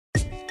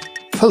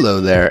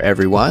Hello there,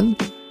 everyone.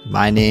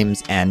 My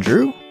name's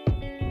Andrew.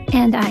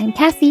 And I'm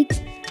Cassie.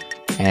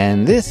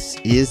 And this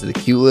is the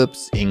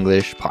Culips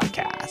English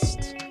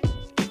Podcast.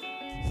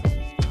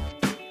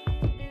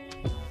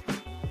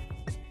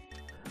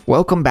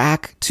 Welcome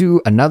back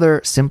to another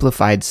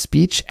Simplified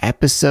Speech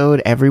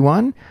episode,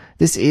 everyone.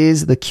 This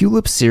is the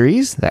Culips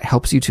series that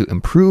helps you to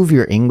improve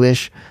your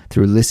English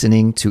through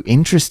listening to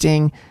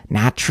interesting,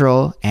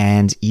 natural,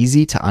 and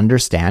easy to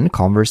understand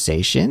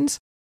conversations.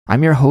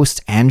 I'm your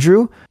host,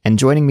 Andrew, and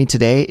joining me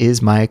today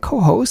is my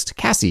co-host,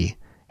 Cassie.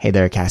 Hey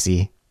there,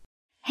 Cassie.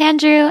 Hey,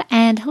 Andrew,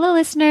 and hello,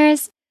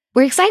 listeners.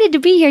 We're excited to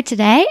be here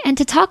today and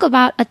to talk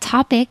about a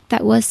topic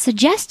that was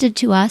suggested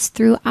to us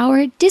through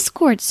our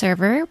Discord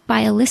server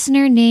by a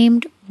listener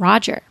named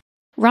Roger.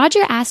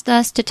 Roger asked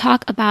us to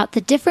talk about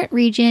the different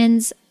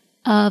regions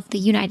of the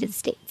United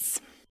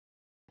States.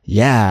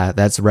 Yeah,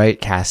 that's right,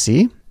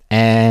 Cassie.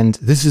 And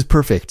this is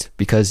perfect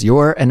because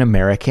you're an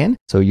American,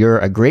 so you're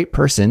a great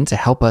person to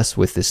help us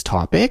with this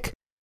topic.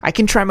 I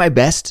can try my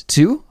best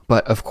too,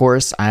 but of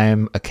course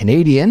I'm a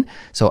Canadian,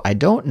 so I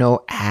don't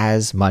know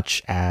as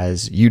much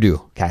as you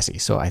do, Cassie.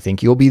 So I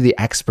think you'll be the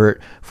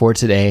expert for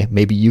today.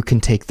 Maybe you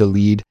can take the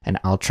lead and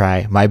I'll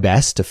try my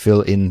best to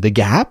fill in the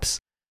gaps.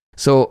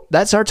 So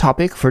that's our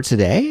topic for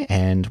today,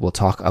 and we'll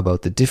talk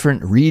about the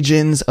different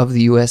regions of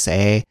the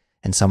USA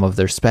and some of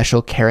their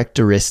special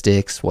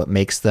characteristics, what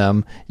makes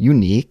them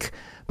unique.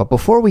 But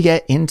before we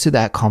get into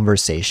that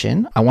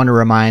conversation, I want to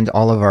remind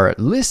all of our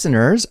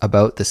listeners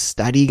about the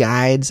study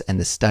guides and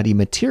the study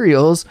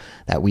materials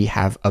that we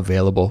have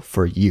available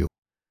for you.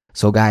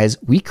 So guys,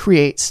 we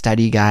create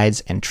study guides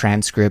and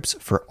transcripts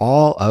for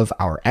all of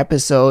our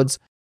episodes,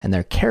 and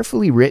they're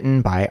carefully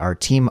written by our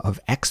team of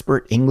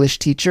expert English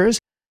teachers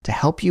to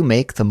help you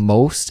make the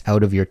most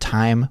out of your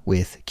time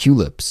with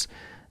Culips.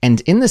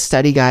 And in the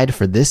study guide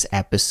for this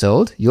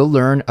episode, you'll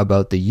learn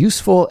about the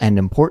useful and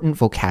important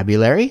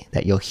vocabulary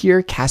that you'll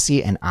hear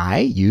Cassie and I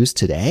use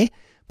today.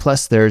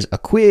 Plus, there's a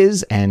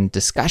quiz and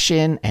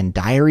discussion and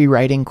diary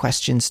writing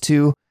questions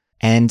too.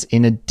 And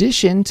in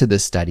addition to the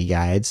study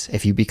guides,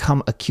 if you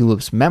become a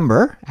Culips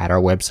member at our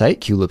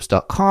website,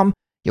 culips.com,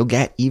 you'll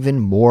get even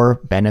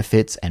more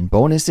benefits and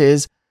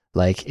bonuses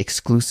like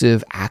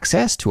exclusive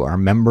access to our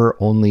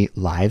member-only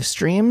live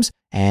streams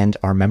and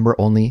our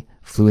member-only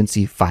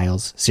Fluency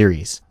Files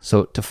series.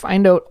 So to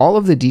find out all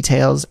of the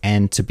details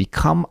and to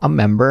become a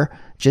member,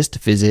 just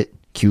visit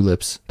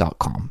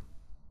culips.com.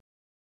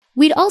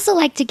 We'd also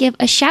like to give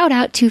a shout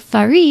out to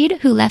Farid,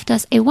 who left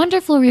us a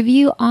wonderful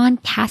review on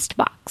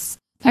Castbox.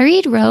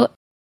 Farid wrote,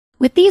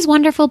 "With these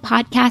wonderful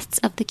podcasts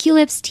of the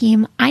Culips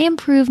team, I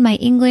improved my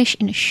English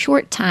in a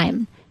short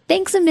time.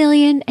 Thanks a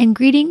million and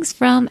greetings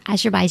from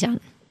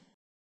Azerbaijan."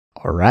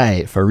 All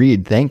right,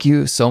 Farid, thank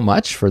you so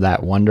much for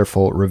that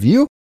wonderful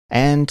review.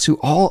 And to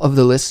all of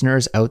the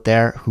listeners out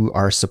there who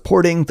are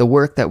supporting the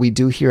work that we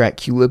do here at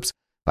Culips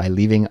by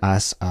leaving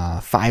us a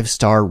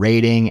 5-star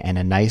rating and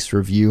a nice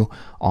review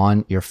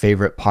on your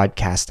favorite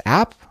podcast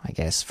app. I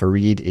guess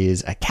Farid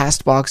is a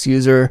Castbox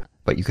user,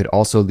 but you could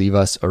also leave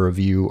us a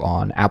review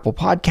on Apple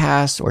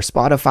Podcasts or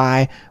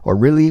Spotify or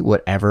really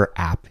whatever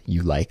app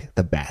you like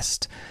the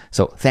best.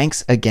 So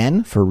thanks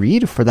again,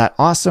 Farid, for that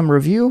awesome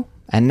review.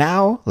 And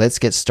now let's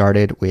get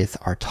started with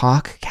our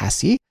talk,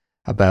 Cassie,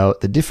 about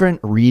the different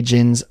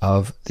regions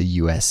of the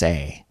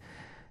USA.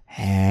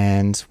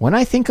 And when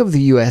I think of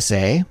the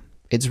USA,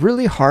 it's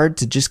really hard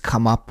to just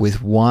come up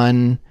with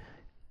one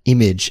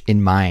image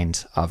in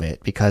mind of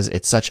it because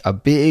it's such a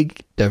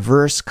big,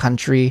 diverse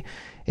country.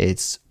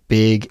 It's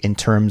big in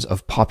terms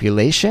of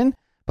population,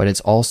 but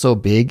it's also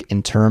big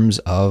in terms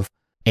of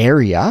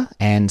area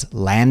and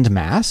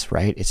landmass,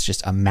 right? It's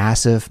just a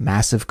massive,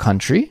 massive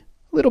country,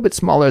 a little bit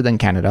smaller than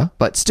Canada,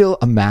 but still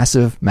a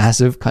massive,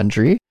 massive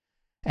country.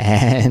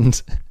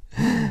 And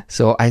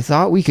so I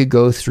thought we could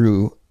go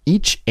through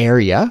each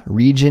area,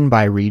 region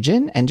by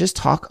region, and just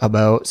talk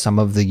about some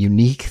of the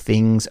unique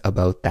things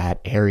about that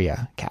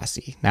area,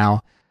 Cassie.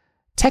 Now,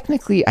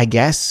 technically, I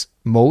guess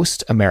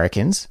most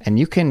Americans, and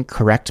you can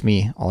correct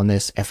me on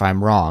this if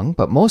I'm wrong,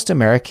 but most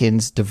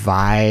Americans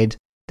divide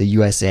the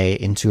USA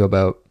into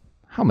about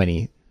how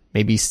many?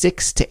 Maybe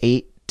 6 to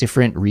 8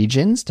 different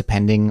regions,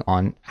 depending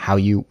on how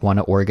you want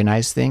to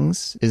organize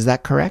things. Is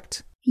that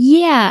correct?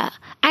 Yeah.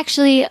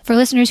 Actually, for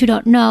listeners who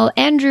don't know,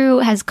 Andrew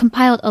has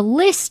compiled a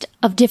list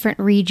of different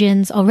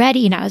regions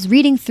already, and I was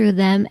reading through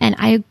them, and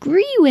I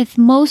agree with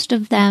most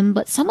of them,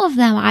 but some of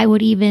them I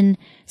would even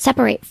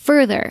separate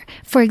further.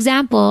 For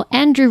example,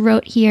 Andrew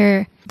wrote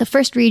here, the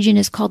first region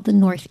is called the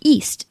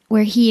Northeast,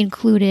 where he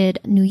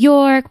included New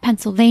York,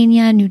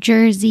 Pennsylvania, New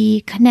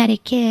Jersey,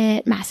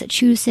 Connecticut,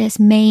 Massachusetts,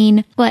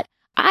 Maine, but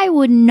I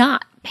would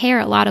not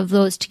pair a lot of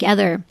those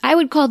together. I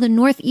would call the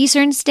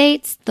northeastern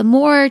states the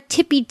more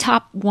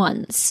tippy-top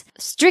ones.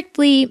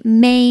 Strictly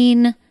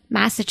Maine,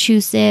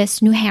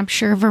 Massachusetts, New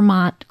Hampshire,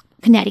 Vermont,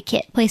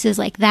 Connecticut, places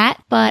like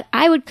that. But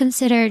I would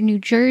consider New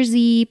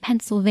Jersey,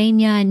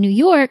 Pennsylvania, and New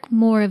York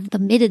more of the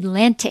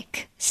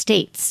mid-Atlantic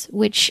states,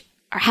 which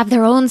have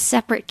their own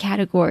separate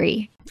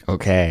category.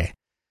 Okay.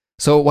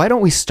 So why don't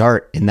we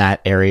start in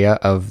that area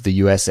of the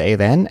USA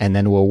then, and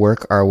then we'll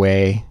work our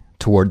way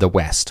toward the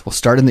west. We'll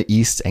start in the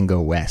east and go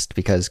west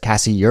because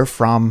Cassie, you're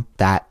from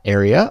that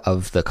area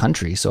of the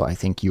country, so I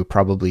think you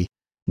probably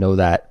know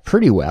that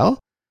pretty well.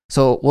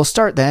 So we'll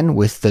start then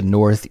with the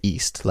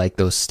northeast, like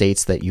those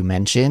states that you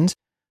mentioned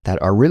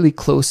that are really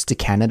close to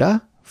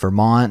Canada,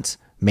 Vermont,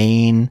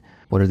 Maine.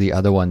 What are the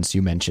other ones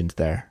you mentioned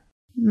there?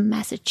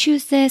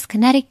 Massachusetts,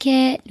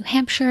 Connecticut, New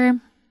Hampshire,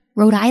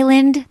 Rhode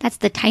Island. That's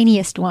the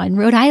tiniest one.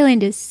 Rhode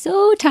Island is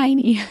so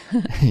tiny.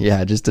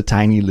 Yeah, just a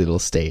tiny little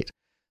state.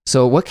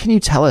 So what can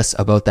you tell us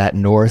about that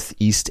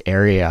northeast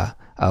area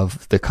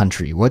of the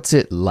country? What's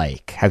it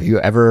like? Have you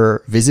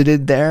ever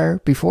visited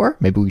there before?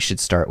 Maybe we should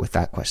start with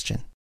that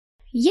question.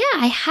 Yeah,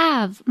 I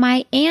have.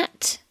 My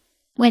aunt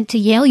went to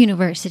Yale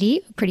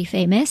University, pretty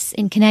famous,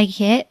 in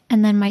Connecticut,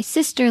 and then my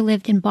sister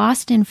lived in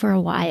Boston for a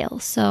while.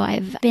 So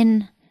I've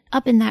been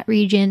up in that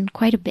region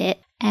quite a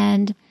bit.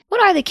 And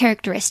what are the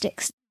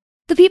characteristics?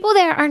 The people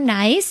there are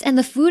nice and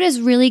the food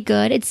is really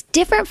good. It's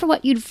different from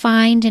what you'd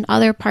find in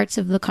other parts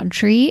of the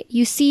country.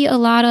 You see a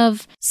lot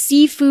of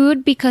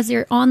seafood because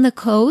you're on the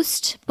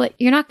coast, but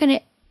you're not going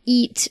to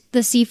eat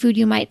the seafood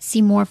you might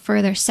see more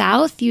further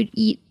south. You'd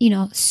eat,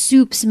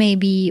 soups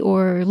maybe,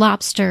 or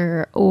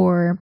lobster,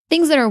 or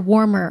things that are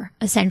warmer,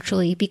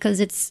 essentially,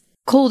 because it's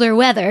colder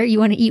weather. You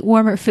want to eat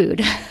warmer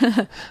food.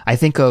 I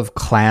think of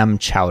clam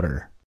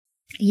chowder.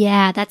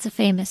 Yeah, that's a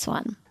famous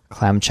one.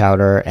 Clam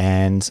chowder,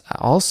 and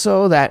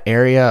also that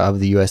area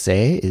of the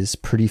USA is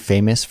pretty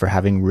famous for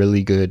having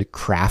really good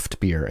craft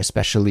beer,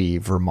 especially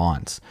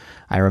Vermont.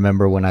 I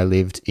remember when I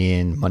lived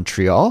in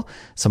Montreal,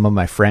 some of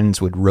my friends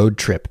would road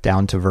trip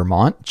down to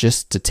Vermont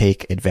just to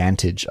take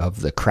advantage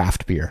of the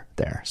craft beer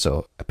there.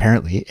 So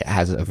apparently it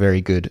has a very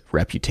good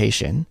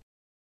reputation.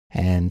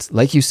 And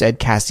like you said,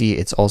 Cassie,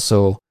 it's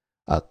also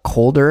a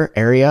colder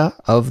area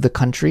of the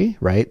country,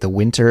 right? The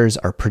winters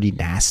are pretty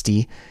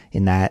nasty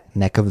in that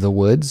neck of the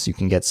woods. You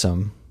can get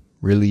some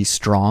really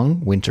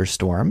strong winter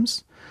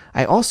storms.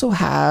 I also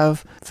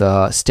have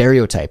the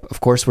stereotype. Of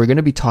course, we're going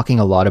to be talking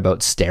a lot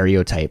about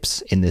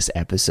stereotypes in this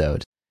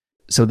episode.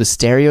 So the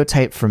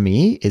stereotype for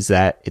me is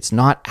that it's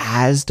not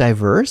as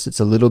diverse. It's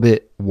a little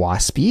bit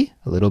waspy,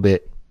 a little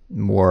bit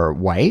more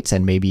white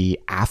and maybe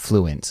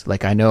affluent.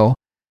 Like I know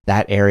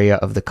that area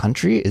of the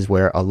country is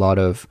where a lot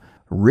of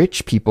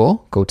rich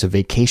people go to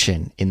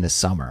vacation in the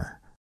summer.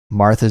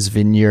 Martha's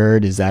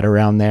Vineyard, is that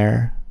around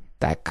there?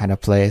 That kind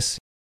of place?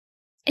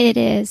 It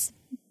is.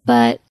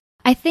 But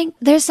I think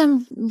there's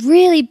some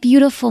really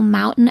beautiful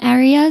mountain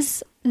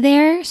areas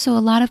there. So a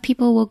lot of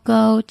people will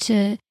go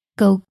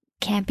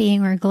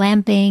camping or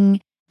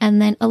glamping.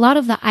 And then a lot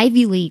of the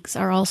Ivy Leagues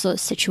are also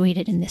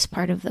situated in this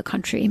part of the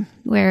country,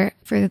 where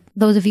for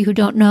those of you who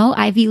don't know,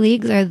 Ivy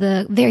Leagues are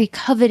the very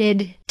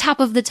coveted top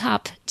of the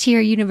top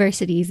tier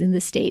universities in the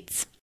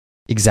States.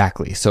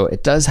 Exactly. So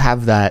it does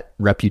have that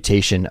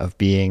reputation of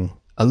being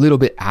a little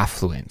bit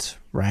affluent,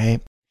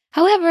 right?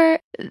 However,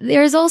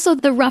 there's also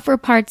the rougher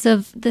parts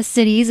of the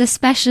cities,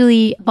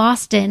 especially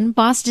Boston.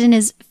 Boston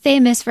is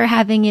famous for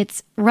having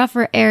its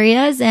rougher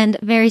areas and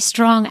very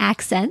strong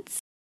accents.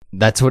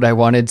 That's what I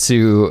wanted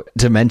to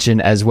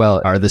mention as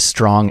well, are the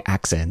strong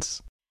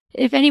accents.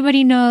 If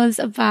anybody knows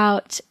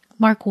about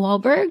Mark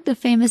Wahlberg, the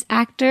famous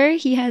actor,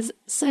 he has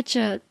such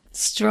a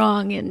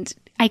strong and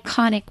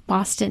iconic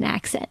Boston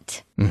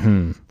accent.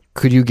 Mm-hmm.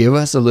 Could you give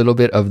us a little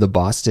bit of the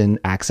Boston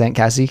accent,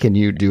 Cassie? Can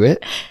you do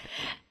it?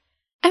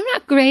 I'm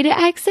not great at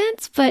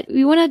accents, but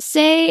we want to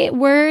say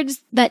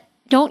words that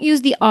don't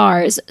use the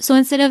R's. So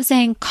instead of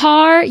saying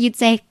car, you'd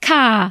say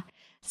car.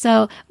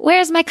 So,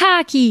 where's my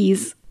car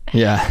keys?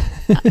 Yeah.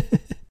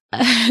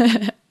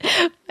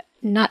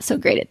 Not so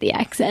great at the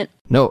accent.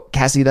 No,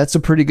 Cassie, that's a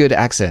pretty good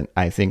accent.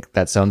 I think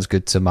that sounds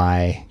good to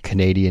my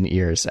Canadian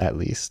ears, at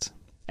least.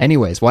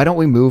 Anyways, why don't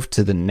we move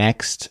to the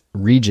next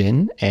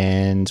region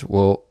and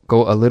we'll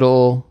go a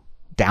little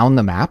down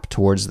the map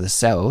towards the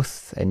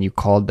south, and you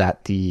called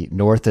that the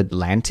North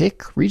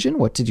Atlantic region?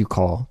 What did you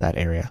call that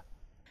area?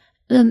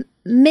 The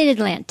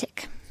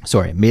Mid-Atlantic.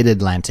 Sorry,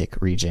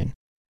 Mid-Atlantic region.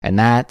 And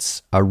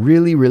that's a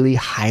really, really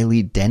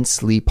highly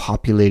densely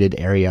populated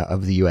area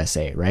of the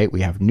USA, right?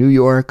 We have New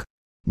York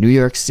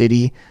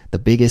City, the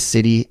biggest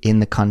city in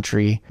the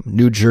country,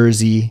 New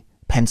Jersey,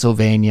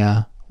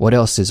 Pennsylvania. What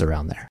else is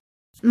around there?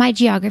 My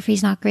geography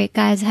is not great,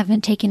 guys. I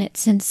haven't taken it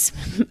since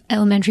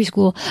elementary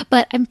school.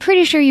 But I'm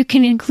pretty sure you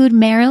can include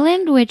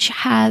Maryland, which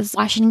has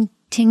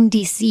Washington,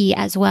 D.C.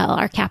 as well,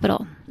 our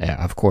capital.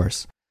 Yeah, of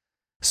course.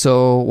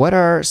 So what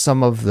are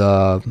some of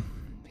the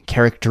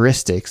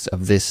characteristics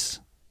of this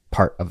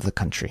part of the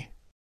country?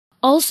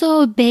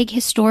 Also a big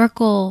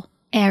historical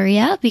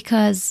area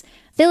because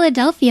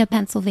Philadelphia,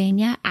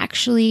 Pennsylvania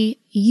actually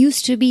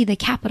used to be the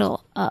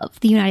capital of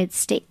the United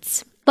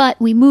States. But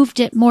we moved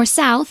it more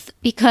south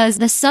because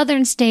the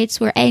southern states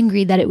were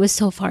angry that it was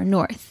so far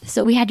north.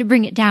 So we had to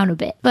bring it down a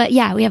bit. But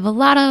yeah, we have a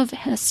lot of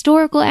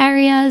historical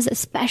areas,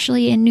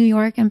 especially in New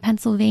York and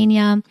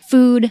Pennsylvania.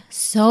 Food,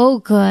 so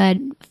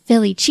good.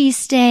 Philly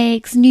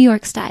cheesesteaks, New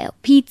York style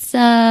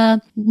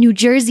pizza, New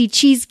Jersey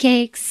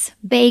cheesecakes,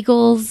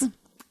 bagels.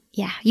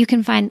 yeah, you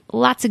can find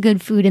lots of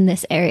good food in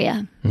this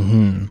area.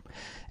 Mm-hmm.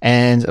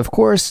 And of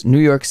course, New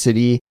York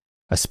City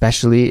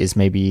especially is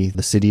maybe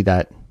the city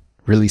that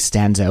really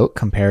stands out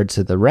compared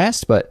to the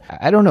rest. But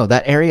I don't know,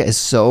 that area is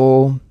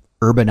so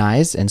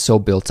urbanized and so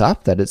built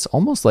up that it's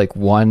almost like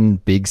one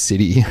big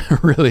city,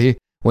 really.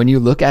 When you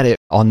look at it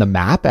on the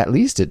map, at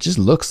least, it just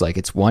looks like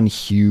it's one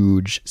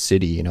huge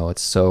city. You know,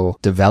 it's so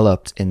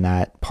developed in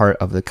that part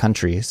of the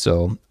country.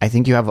 So I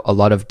think you have a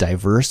lot of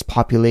diverse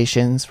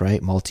populations,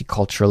 right?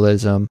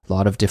 Multiculturalism, a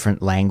lot of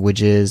different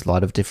languages, a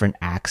lot of different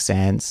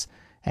accents.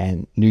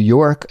 And New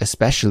York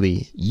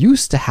especially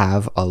used to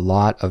have a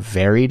lot of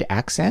varied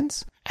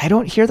accents. I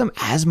don't hear them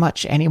as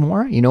much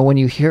anymore. You know, when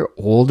you hear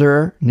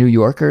older New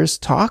Yorkers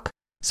talk,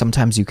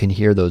 sometimes you can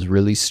hear those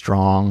really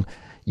strong,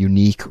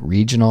 unique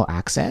regional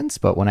accents.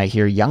 But when I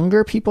hear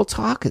younger people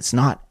talk, it's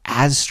not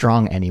as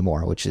strong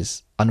anymore, which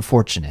is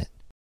unfortunate.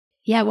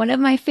 Yeah, one of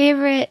my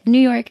favorite New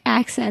York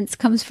accents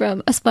comes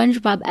from a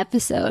SpongeBob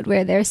episode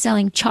where they're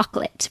selling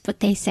chocolate, but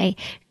they say,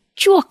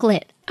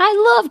 chocolate.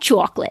 I love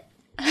chocolate.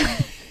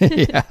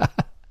 Yeah.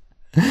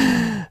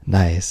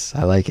 Nice.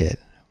 I like it.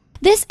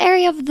 This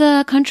area of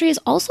the country is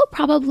also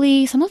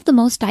probably some of the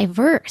most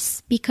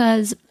diverse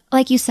because,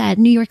 like you said,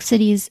 New York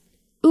City is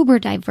uber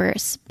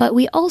diverse, but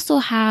we also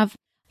have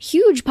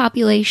huge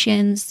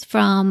populations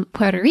from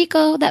Puerto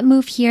Rico that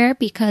move here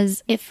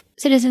because if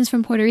citizens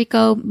from Puerto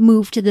Rico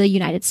move to the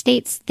United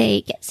States,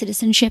 they get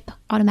citizenship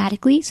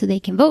automatically so they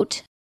can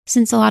vote.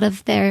 Since a lot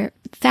of their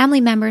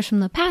family members from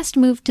the past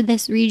moved to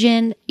this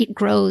region, it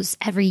grows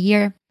every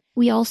year.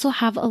 We also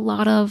have a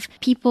lot of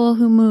people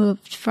who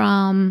moved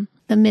from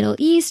the Middle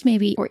East,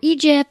 maybe, or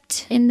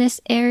Egypt in this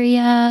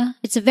area.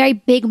 It's a very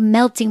big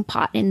melting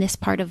pot in this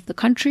part of the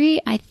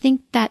country. I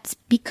think that's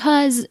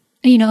because,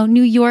 you know,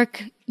 New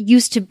York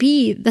used to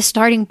be the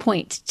starting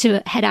point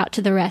to head out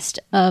to the rest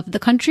of the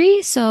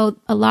country. So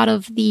a lot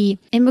of the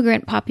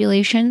immigrant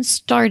population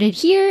started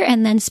here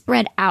and then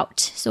spread out.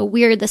 So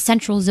we're the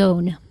central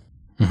zone.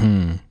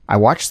 Mm-hmm. I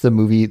watched the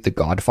movie The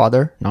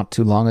Godfather not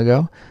too long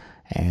ago.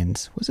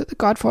 And was it The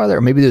Godfather?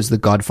 Or maybe there's The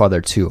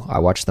Godfather 2. I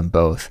watched them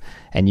both.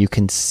 And you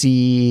can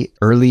see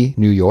early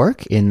New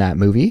York in that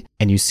movie.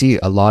 And you see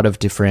a lot of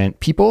different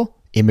people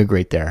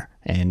immigrate there.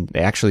 And they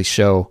actually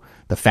show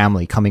the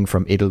family coming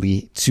from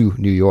Italy to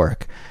New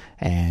York.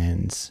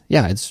 And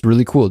yeah, it's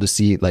really cool to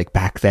see, like,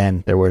 back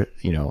then there were,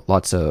 you know,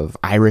 lots of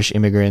Irish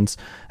immigrants,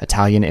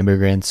 Italian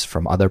immigrants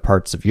from other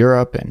parts of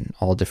Europe and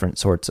all different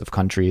sorts of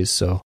countries.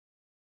 So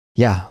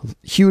yeah,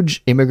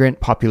 huge immigrant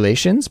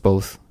populations,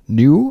 both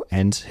new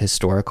and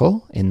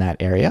historical in that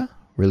area.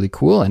 Really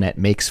cool. And it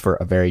makes for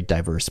a very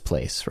diverse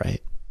place,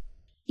 right?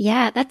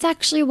 Yeah, that's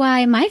actually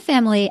why my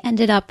family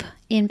ended up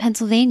in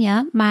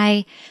Pennsylvania.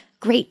 My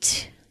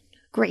great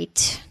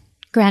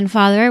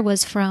grandfather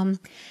was from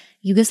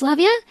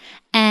Yugoslavia,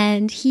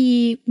 and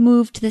he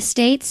moved to the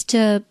States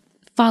to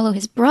follow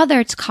his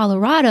brother to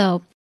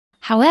Colorado.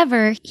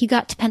 However, he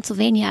got to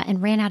Pennsylvania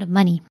and ran out of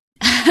money.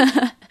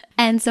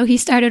 And so he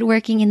started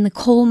working in the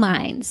coal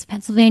mines.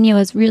 Pennsylvania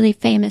was really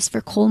famous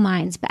for coal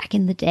mines back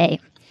in the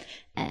day.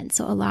 And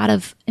so a lot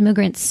of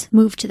immigrants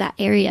moved to that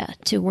area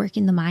to work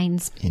in the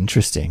mines.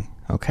 Interesting.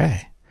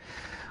 Okay.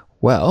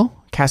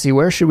 Well, Cassie,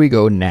 where should we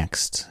go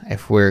next?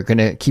 If we're going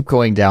to keep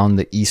going down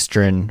the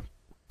eastern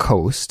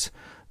coast,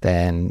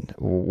 then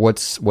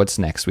what's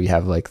next? We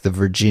have like the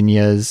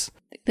Virginias.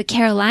 The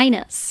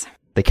Carolinas.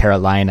 The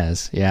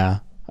Carolinas, yeah.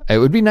 It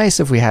would be nice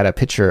if we had a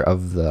picture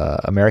of the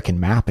American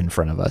map in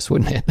front of us,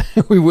 wouldn't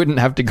it? We wouldn't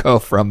have to go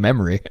from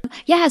memory.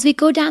 Yeah, as we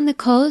go down the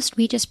coast,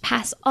 we just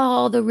pass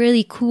all the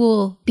really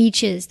cool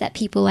beaches that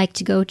people like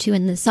to go to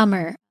in the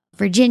summer.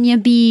 Virginia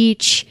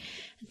Beach,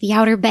 the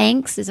Outer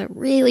Banks is a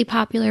really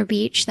popular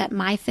beach that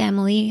my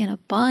family and a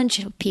bunch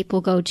of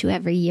people go to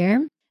every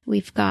year.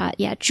 We've got,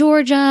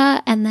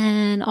 Georgia, and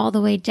then all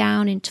the way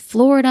down into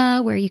Florida,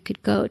 where you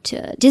could go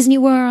to Disney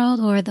World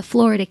or the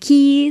Florida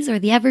Keys or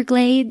the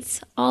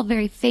Everglades, all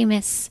very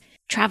famous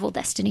travel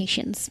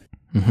destinations.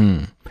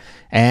 Mm-hmm.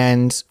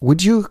 And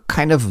would you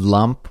kind of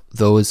lump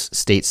those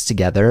states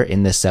together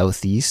in the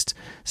Southeast?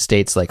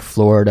 States like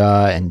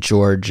Florida and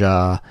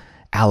Georgia,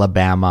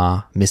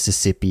 Alabama,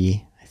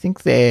 Mississippi. I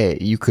think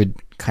you could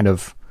kind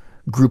of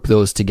group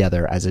those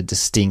together as a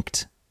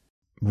distinct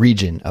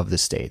region of the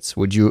States.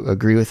 Would you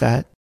agree with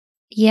that?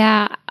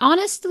 Yeah,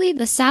 honestly,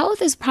 the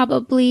South is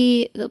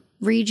probably the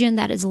region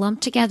that is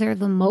lumped together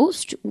the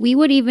most. We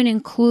would even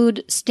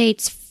include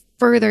states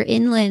further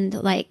inland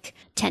like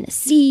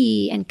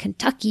Tennessee and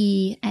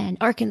Kentucky and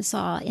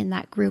Arkansas in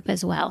that group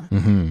as well.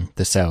 Mm-hmm.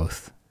 The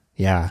South.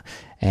 Yeah.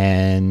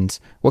 And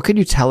what could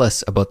you tell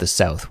us about the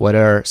South? What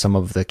are some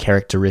of the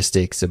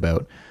characteristics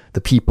about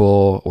the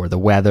people or the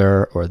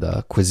weather or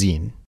the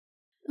cuisine?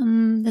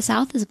 The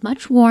South is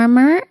much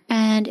warmer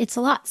and it's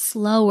a lot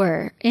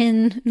slower.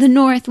 In the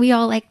North, we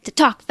all like to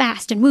talk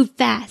fast and move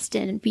fast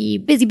and be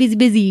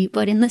busy.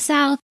 But in the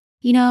South,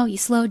 you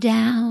slow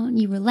down,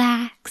 you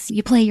relax,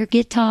 you play your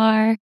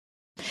guitar.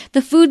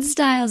 The food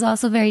style is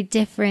also very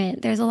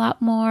different. There's a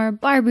lot more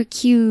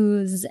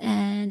barbecues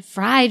and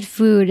fried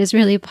food is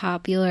really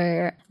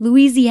popular.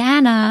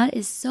 Louisiana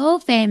is so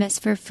famous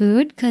for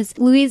food because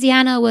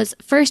Louisiana was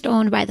first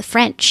owned by the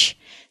French.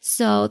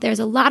 So there's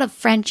a lot of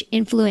French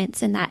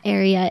influence in that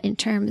area in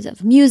terms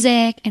of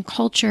music and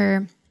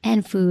culture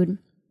and food,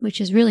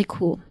 which is really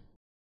cool.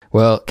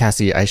 Well,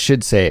 Cassie, I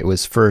should say it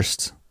was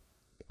first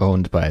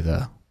owned by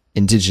the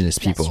indigenous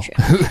people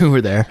who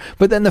were there,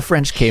 but then the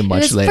French came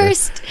much later.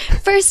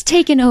 First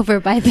taken over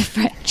by the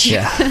French.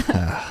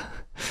 Yeah.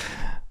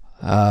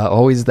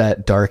 Always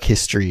that dark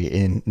history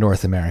in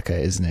North America,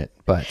 isn't it?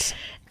 But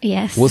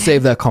yes, we'll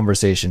save that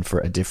conversation for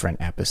a different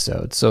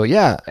episode. So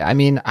yeah, I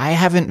mean, I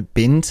haven't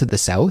been to the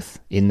South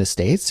in the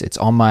States. It's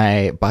on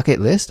my bucket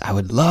list. I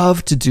would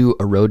love to do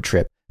a road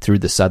trip through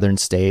the southern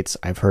states.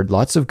 I've heard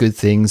lots of good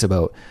things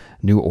about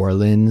New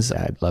Orleans.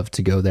 I'd love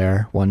to go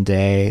there one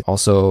day.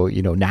 Also,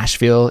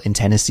 Nashville in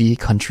Tennessee,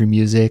 country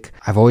music.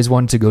 I've always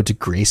wanted to go to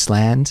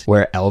Graceland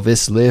where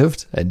Elvis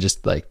lived and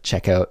just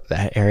check out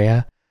that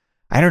area.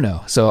 I don't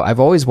know. So I've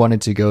always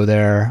wanted to go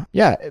there.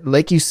 Yeah,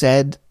 like you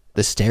said,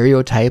 the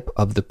stereotype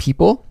of the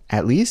people,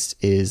 at least,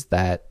 is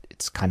that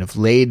it's kind of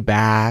laid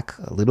back,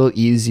 a little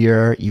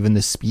easier. Even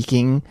the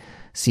speaking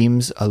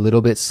seems a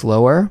little bit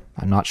slower.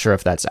 I'm not sure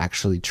if that's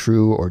actually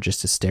true or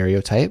just a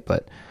stereotype,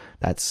 but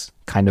that's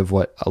kind of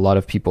what a lot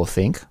of people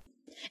think.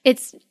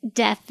 It's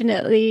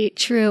definitely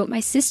true. My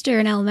sister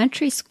in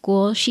elementary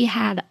school, she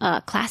had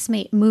a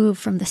classmate move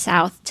from the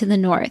South to the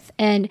North.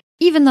 And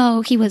even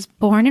though he was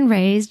born and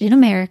raised in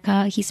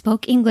America, he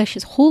spoke English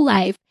his whole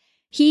life.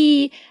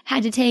 He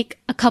had to take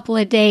a couple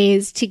of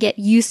days to get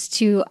used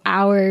to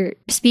our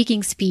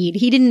speaking speed.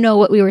 He didn't know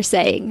what we were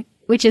saying,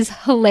 which is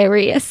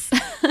hilarious.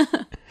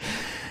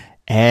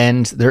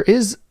 And there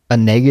is a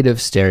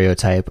negative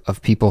stereotype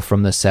of people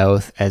from the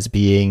South as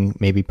being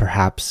maybe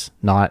perhaps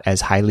not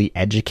as highly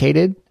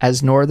educated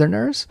as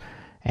Northerners.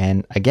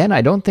 And again,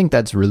 I don't think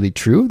that's really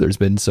true. There's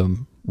been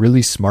some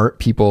really smart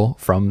people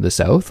from the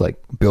South,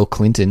 like Bill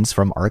Clinton's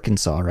from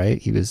Arkansas,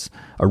 right? He was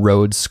a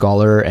Rhodes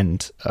Scholar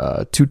and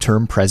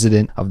two-term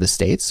president of the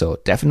state. So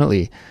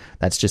definitely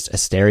that's just a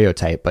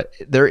stereotype. But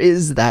there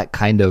is that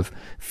kind of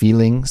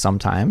feeling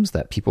sometimes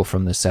that people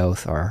from the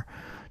South are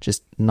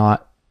just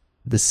not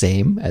the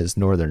same as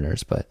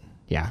Northerners. But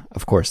yeah,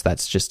 of course,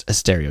 that's just a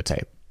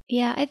stereotype.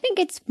 Yeah, I think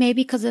it's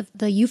maybe because of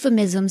the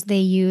euphemisms they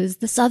use.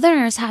 The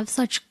Southerners have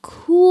such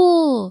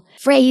cool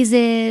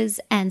phrases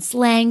and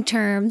slang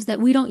terms that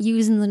we don't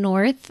use in the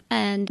North.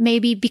 And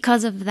maybe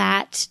because of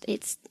that,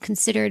 it's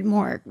considered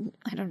more,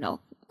 I don't know,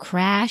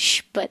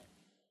 crash, but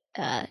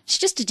it's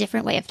just a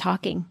different way of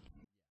talking.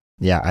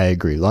 Yeah, I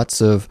agree. Lots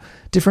of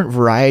different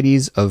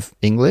varieties of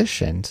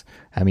English. And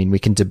I mean, we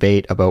can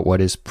debate about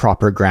what is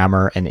proper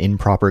grammar and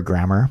improper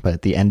grammar. But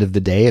at the end of the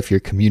day, if you're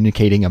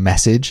communicating a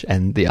message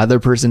and the other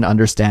person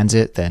understands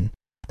it, then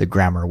the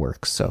grammar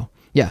works. So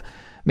yeah,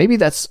 maybe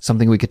that's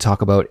something we could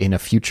talk about in a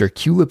future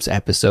Culips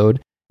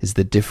episode, is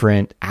the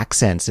different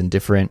accents and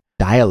different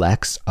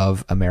dialects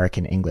of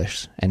American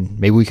English. And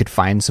maybe we could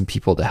find some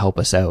people to help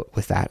us out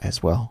with that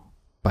as well.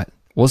 But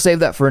we'll save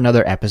that for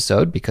another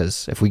episode,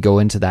 because if we go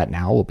into that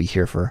now, we'll be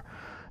here for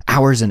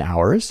hours and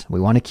hours.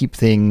 We want to keep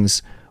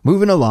things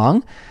moving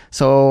along.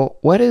 So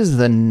what is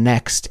the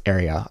next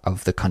area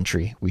of the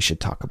country we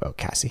should talk about,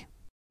 Cassie?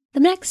 The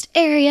next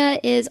area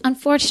is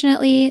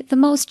unfortunately the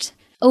most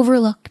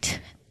overlooked,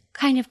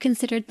 kind of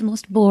considered the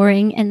most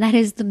boring, and that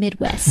is the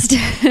Midwest.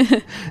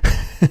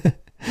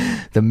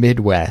 The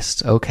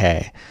Midwest.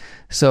 Okay.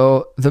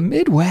 So the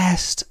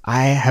Midwest,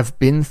 I have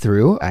been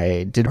through.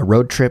 I did a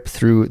road trip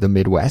through the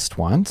Midwest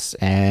once,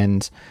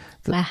 and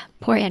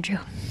poor Andrew.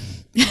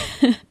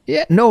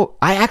 Yeah, no,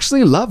 I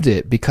actually loved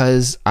it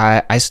because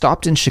I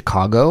stopped in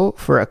Chicago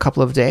for a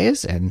couple of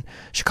days, and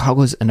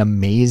Chicago's an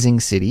amazing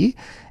city.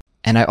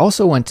 And I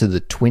also went to the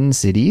Twin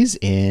Cities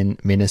in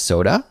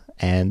Minnesota,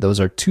 and those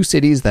are two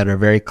cities that are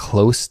very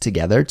close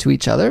together to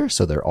each other.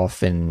 So they're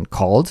often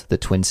called the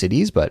Twin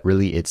Cities, but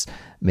really it's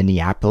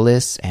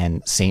Minneapolis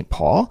and St.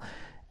 Paul.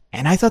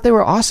 And I thought they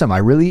were awesome. I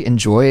really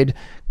enjoyed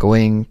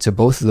going to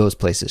both of those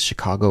places,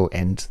 Chicago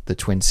and the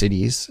Twin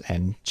Cities,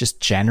 and just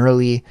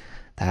generally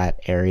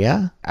that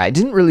area. I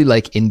didn't really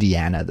like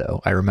Indiana,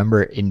 though. I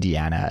remember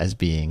Indiana as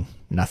being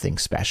nothing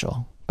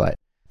special. But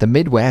the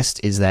Midwest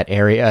is that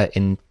area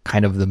in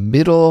kind of the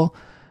middle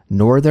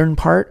northern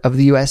part of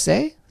the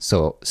USA.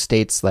 So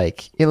states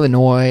like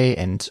Illinois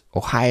and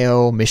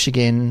Ohio,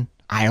 Michigan,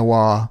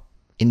 Iowa,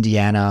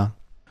 Indiana,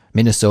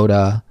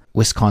 Minnesota,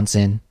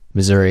 Wisconsin,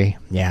 Missouri.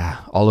 Yeah,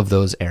 all of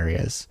those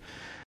areas.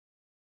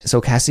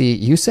 So Cassie,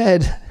 you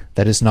said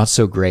that it's not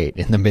so great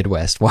in the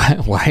Midwest.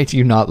 Why do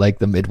you not like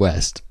the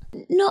Midwest?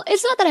 No,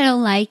 it's not that I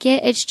don't like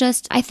it. It's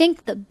just, I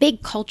think the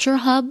big culture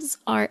hubs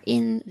are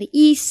in the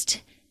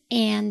East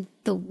and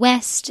the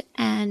West,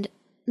 and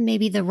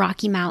maybe the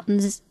Rocky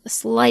Mountains,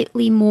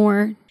 slightly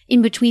more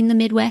in between the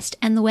Midwest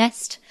and the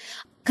West.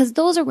 Because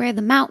those are where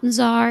the mountains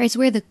are. It's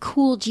where the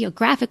cool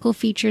geographical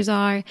features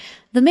are.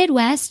 The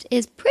Midwest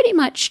is pretty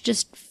much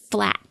just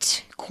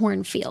flat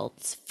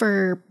cornfields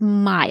for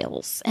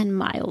miles and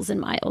miles and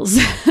miles.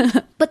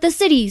 But the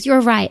cities,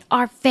 you're right,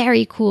 are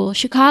very cool.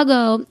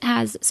 Chicago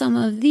has some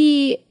of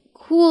the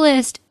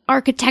coolest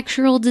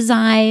architectural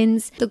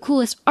designs, the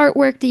coolest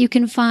artwork that you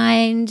can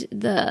find,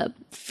 the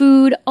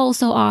food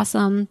also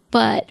awesome,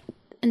 but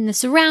in the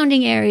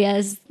surrounding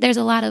areas, there's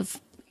a lot of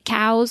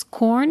cows,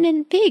 corn,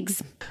 and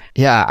pigs.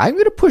 Yeah, I'm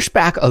going to push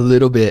back a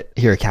little bit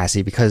here,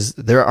 Cassie, because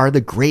there are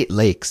the Great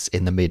Lakes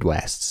in the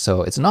Midwest.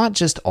 So it's not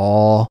just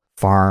all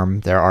farm.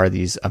 There are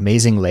these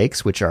amazing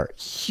lakes, which are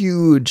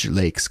huge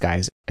lakes,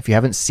 guys. If you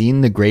haven't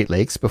seen the Great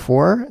Lakes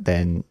before,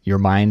 then your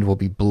mind will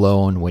be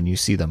blown when you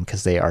see them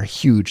because they are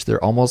huge.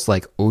 They're almost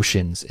like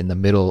oceans in the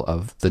middle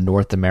of the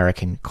North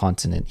American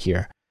continent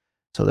here.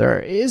 So there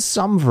is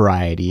some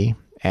variety.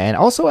 And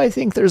also, I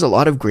think there's a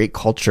lot of great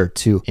culture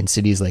too in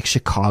cities like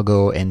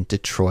Chicago and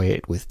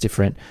Detroit with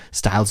different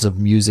styles of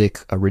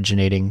music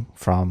originating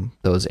from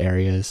those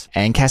areas.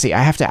 And Cassie,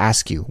 I have to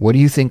ask you, what do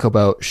you think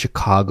about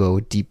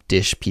Chicago deep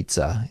dish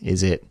pizza?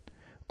 Is it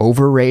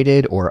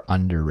overrated or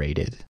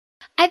underrated?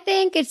 I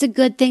think it's a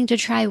good thing to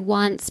try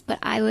once, but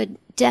I would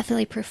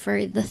definitely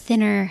prefer the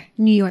thinner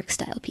New York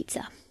style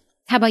pizza.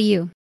 How about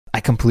you? I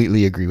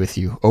completely agree with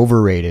you.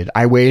 Overrated.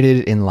 I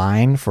waited in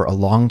line for a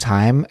long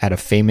time at a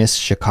famous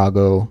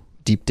Chicago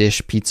deep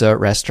dish pizza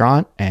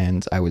restaurant,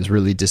 and I was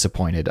really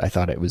disappointed. I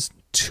thought it was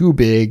too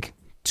big,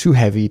 too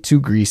heavy, too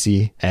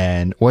greasy,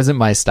 and wasn't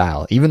my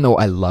style, even though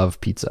I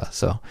love pizza.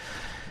 So,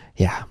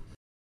 yeah.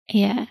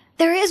 Yeah.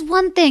 There is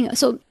one thing.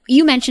 So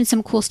you mentioned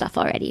some cool stuff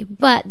already,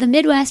 but the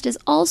Midwest is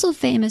also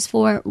famous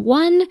for,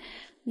 one,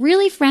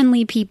 really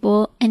friendly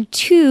people, and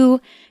two,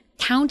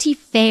 county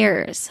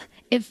fairs.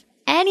 If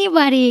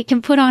anybody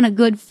can put on a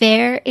good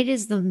fair, it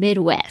is the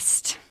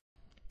Midwest.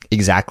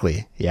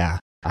 Exactly. Yeah.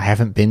 I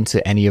haven't been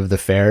to any of the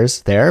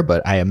fairs there,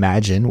 but I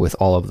imagine with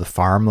all of the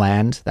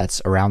farmland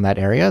that's around that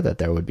area that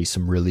there would be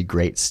some really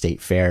great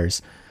state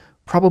fairs,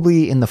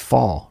 probably in the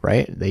fall,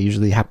 right? They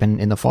usually happen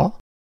in the fall.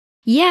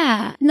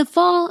 Yeah, in the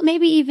fall,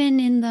 maybe even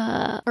in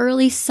the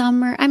early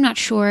summer. I'm not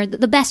sure.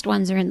 The best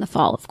ones are in the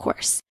fall, of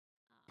course.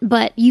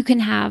 But you can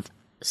have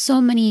so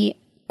many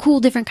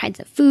cool different kinds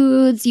of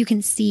foods. You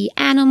can see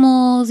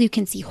animals, you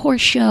can see horse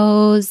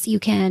shows, you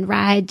can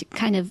ride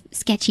kind of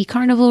sketchy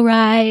carnival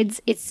rides.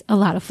 It's a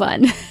lot of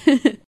fun.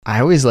 I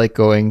always like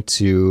going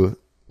to,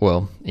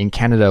 well, in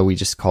Canada, we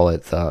just call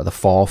it the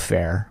fall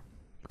fair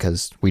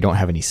because we don't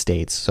have any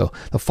states. So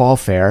the fall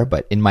fair,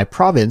 but in my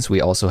province,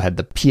 we also had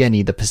the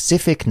PNE, the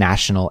Pacific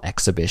National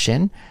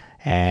Exhibition.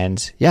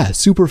 And yeah,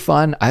 super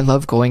fun. I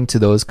love going to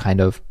those kind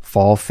of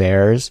fall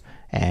fairs.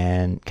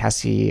 And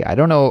Cassie, I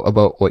don't know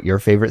about what your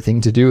favorite thing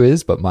to do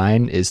is, but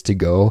mine is to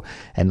go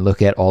and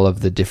look at all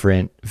of the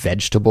different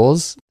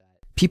vegetables.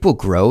 People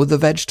grow the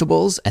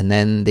vegetables and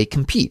then they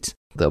compete.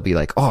 They'll be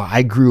like, oh,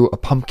 I grew a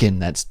pumpkin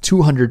that's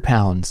 200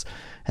 pounds.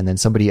 And then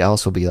somebody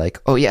else will be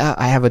like, oh yeah,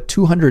 I have a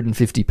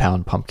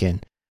 250-pound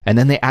pumpkin. And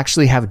then they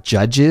actually have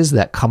judges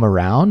that come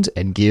around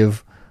and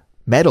give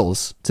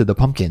medals to the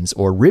pumpkins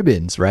or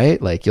ribbons,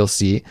 right? Like you'll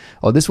see,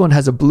 oh, this one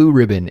has a blue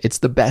ribbon. It's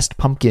the best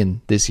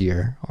pumpkin this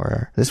year.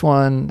 Or this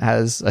one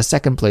has a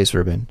second place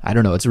ribbon. I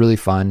don't know. It's really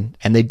fun.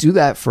 And they do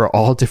that for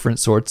all different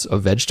sorts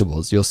of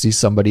vegetables. You'll see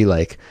somebody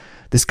like,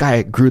 this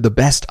guy grew the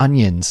best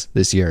onions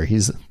this year.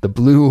 He's the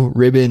blue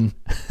ribbon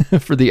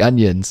for the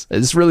onions.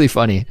 It's really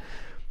funny.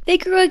 They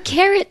grew a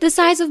carrot the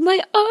size of my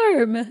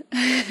arm.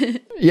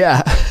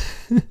 Yeah.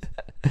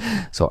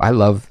 So I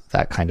love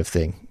that kind of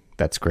thing.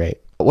 That's great.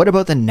 What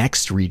about the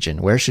next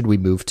region? Where should we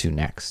move to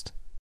next?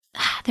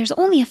 There's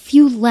only a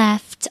few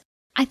left.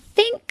 I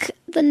think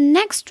the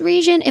next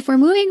region, if we're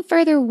moving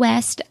further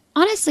west,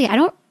 honestly, I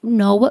don't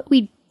know what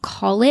we'd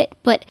call it,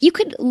 but you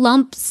could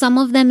lump some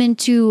of them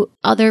into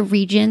other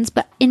regions.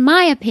 But in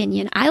my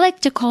opinion, I like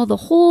to call the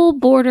whole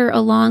border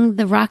along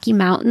the Rocky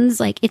Mountains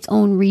like its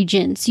own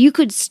region. So you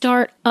could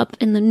start up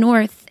in the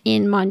north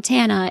in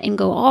Montana and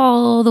go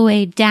all the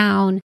way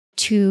down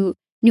to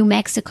New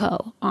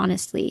Mexico,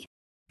 honestly.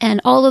 And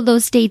all of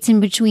those states in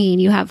between,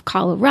 you have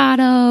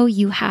Colorado,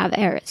 you have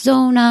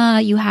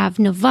Arizona, you have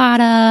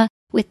Nevada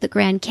with the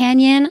Grand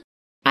Canyon.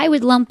 I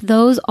would lump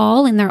those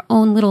all in their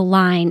own little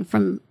line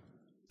from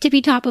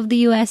tippy top of the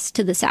US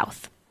to the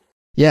south.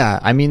 Yeah,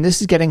 I mean,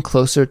 this is getting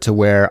closer to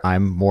where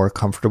I'm more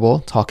comfortable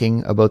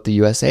talking about the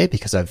USA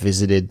because I've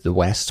visited the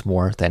West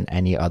more than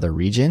any other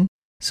region.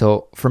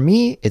 So for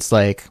me, it's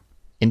like,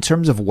 in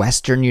terms of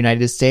Western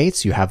United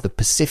States, you have the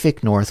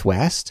Pacific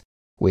Northwest,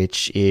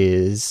 which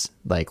is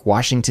like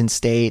Washington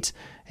State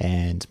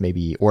and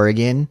maybe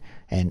Oregon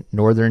and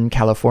Northern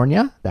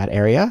California, that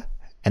area.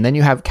 And then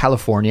you have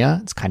California.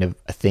 It's kind of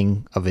a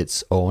thing of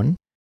its own.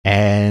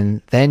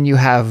 And then you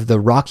have the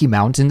Rocky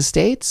Mountain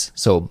states.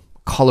 So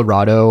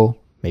Colorado,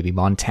 maybe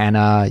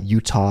Montana,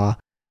 Utah.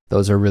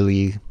 Those are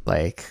really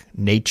like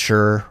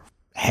nature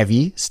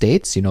heavy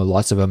states, you know,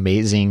 lots of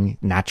amazing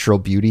natural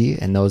beauty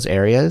in those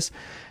areas.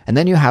 And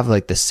then you have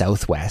like the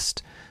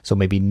Southwest. So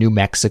maybe New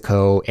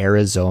Mexico,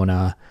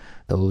 Arizona,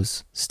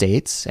 those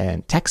states,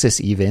 and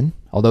Texas even.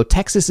 Although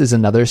Texas is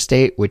another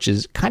state which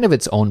is kind of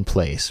its own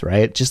place,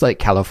 right? Just like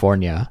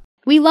California.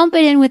 We lump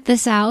it in with the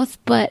South,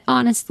 but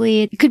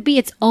honestly, it could be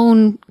its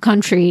own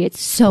country. It's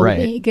so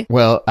big.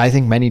 Well, I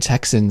think many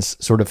Texans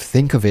sort of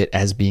think of it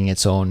as being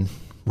its own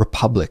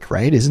republic,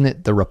 right? Isn't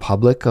it the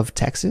Republic of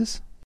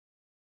Texas?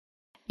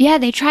 Yeah,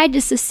 they tried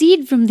to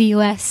secede from the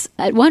U.S.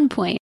 at one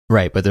point.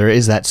 Right, but there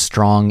is that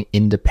strong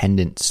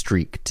independent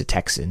streak to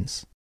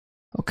Texans.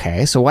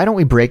 Okay, so why don't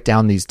we break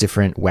down these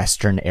different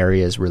Western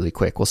areas really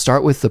quick? We'll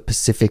start with the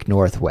Pacific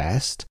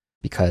Northwest,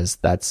 because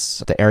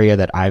that's the area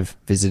that I've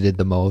visited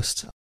the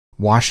most.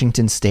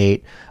 Washington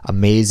State,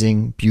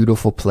 amazing,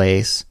 beautiful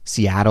place.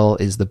 Seattle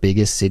is the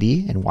biggest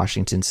city in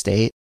Washington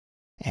State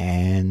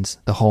and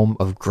the home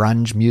of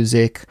grunge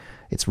music.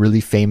 It's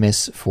really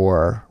famous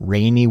for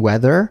rainy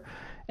weather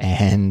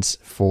and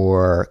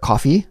for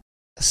coffee.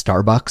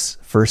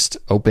 Starbucks first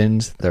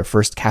opened their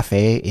first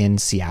cafe in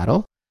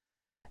Seattle,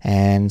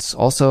 and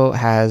also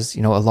has,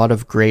 a lot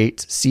of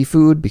great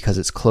seafood because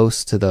it's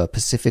close to the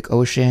Pacific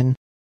Ocean.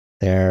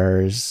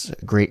 There's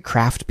great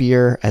craft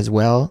beer as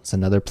well. It's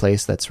another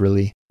place that's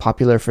really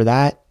popular for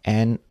that.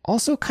 And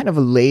also kind of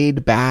a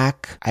laid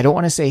back, I don't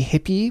want to say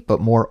hippie, but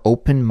more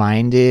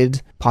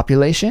open-minded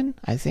population,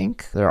 I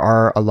think. There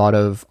are a lot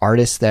of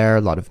artists there,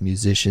 a lot of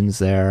musicians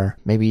there.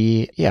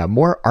 Maybe,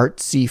 more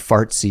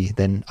artsy-fartsy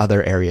than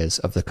other areas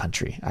of the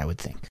country, I would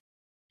think.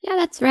 Yeah,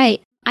 that's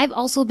right. I've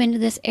also been to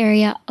this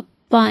area a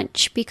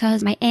bunch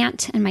because my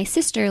aunt and my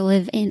sister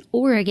live in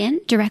Oregon,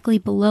 directly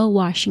below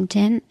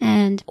Washington,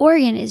 and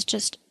Oregon is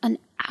just an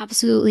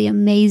absolutely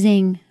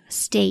amazing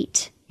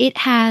state. It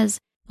has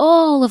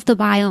all of the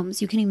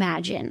biomes you can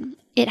imagine.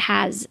 It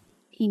has,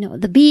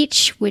 the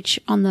beach, which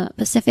on the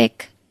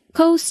Pacific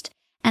coast,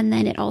 and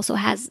then it also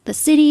has the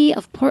city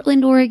of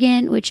Portland,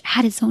 Oregon, which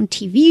had its own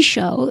TV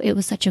show. It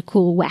was such a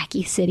cool,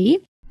 wacky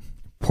city.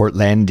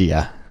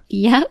 Portlandia.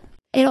 Yep.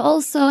 It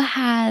also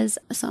has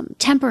some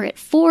temperate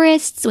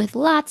forests with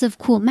lots of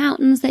cool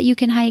mountains that you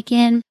can hike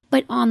in.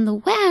 But on the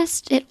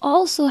west, it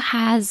also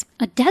has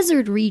a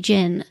desert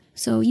region.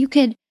 So you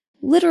could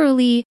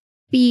literally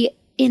be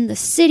in the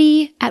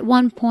city at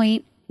one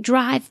point,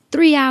 drive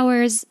 3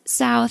 hours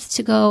south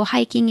to go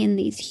hiking in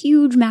these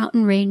huge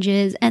mountain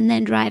ranges, and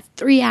then drive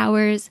 3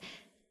 hours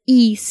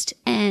east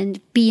and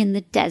be in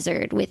the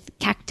desert with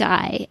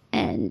cacti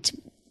and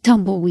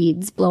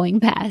tumbleweeds blowing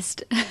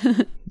past.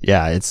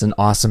 Yeah, it's an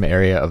awesome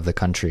area of the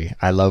country.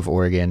 I love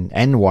Oregon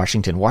and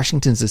Washington.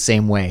 Washington's the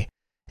same way.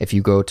 If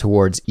you go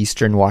towards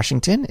eastern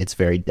Washington, it's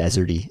very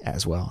deserty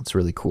as well. It's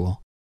really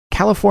cool.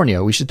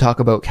 California, we should talk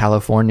about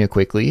California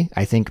quickly.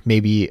 I think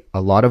maybe a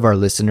lot of our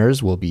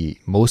listeners will be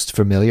most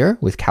familiar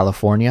with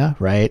California,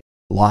 right?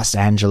 Los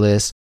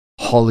Angeles,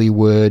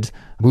 Hollywood,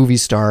 movie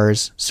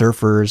stars,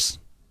 surfers,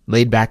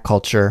 laid back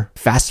culture,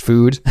 fast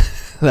food.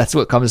 That's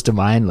what comes to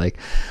mind, like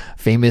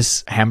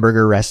famous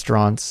hamburger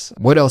restaurants.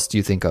 What else do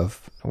you think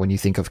of when you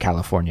think of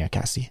California,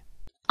 Cassie?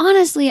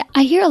 Honestly,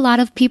 I hear a lot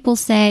of people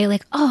say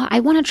like, oh, I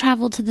want to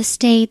travel to the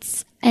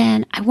States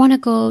and I want to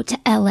go to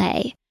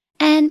LA.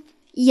 And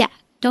yeah,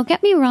 don't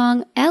get me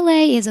wrong,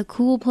 LA is a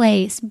cool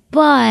place,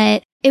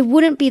 but it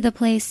wouldn't be the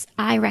place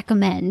I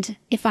recommend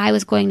if I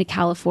was going to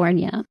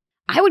California.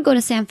 I would go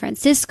to San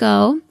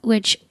Francisco,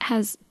 which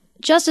has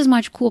just as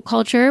much cool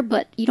culture,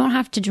 but you don't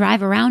have to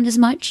drive around as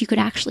much. You could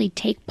actually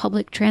take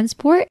public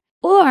transport.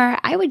 Or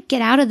I would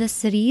get out of the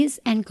cities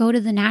and go to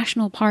the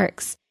national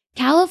parks.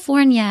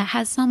 California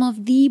has some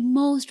of the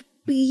most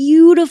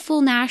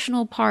beautiful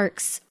national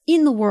parks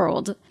in the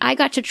world. I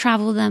got to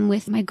travel them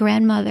with my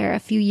grandmother a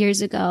few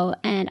years ago,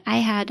 and I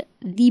had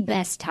the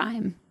best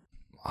time.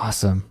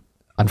 Awesome.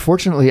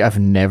 Unfortunately, I've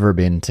never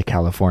been to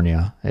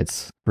California.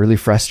 It's really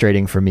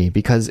frustrating for me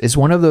because it's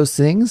one of those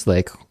things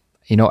like,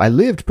 I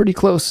lived pretty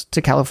close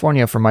to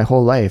California for my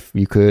whole life.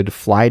 You could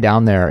fly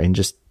down there in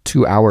just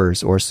 2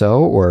 hours or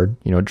so, or,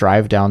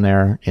 drive down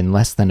there in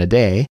less than a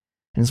day.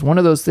 And it's one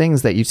of those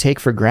things that you take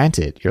for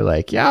granted. You're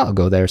like, yeah, I'll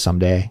go there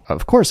someday.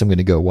 Of course, I'm going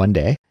to go one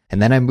day.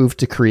 And then I moved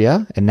to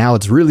Korea, and now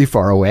it's really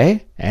far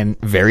away and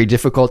very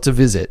difficult to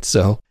visit.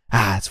 So,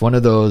 it's one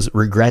of those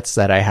regrets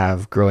that I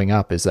have growing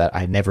up is that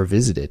I never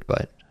visited,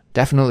 but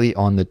definitely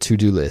on the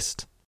to-do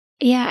list.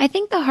 Yeah, I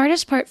think the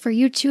hardest part for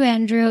you too,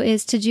 Andrew,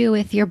 is to do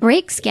with your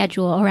break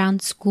schedule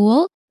around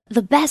school.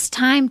 The best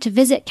time to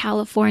visit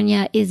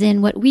California is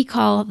in what we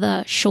call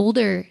the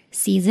shoulder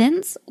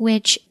seasons,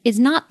 which is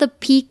not the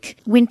peak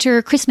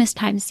winter Christmas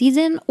time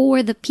season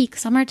or the peak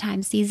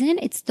summertime season.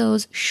 It's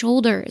those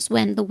shoulders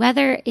when the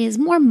weather is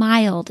more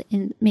mild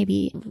in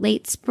maybe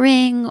late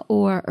spring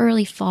or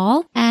early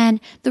fall. And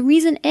the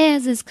reason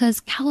is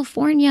because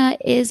California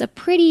is a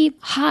pretty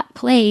hot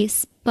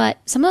place, but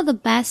some of the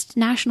best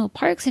national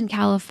parks in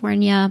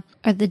California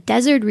are the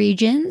desert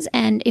regions.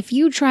 And if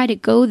you try to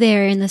go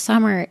there in the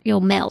summer, you'll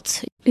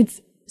melt.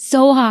 It's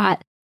so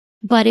hot.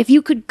 But if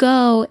you could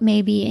go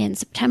maybe in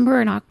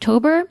September and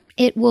October,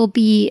 it will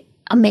be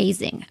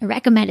amazing. I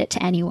recommend it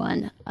to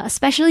anyone,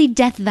 especially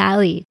Death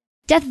Valley.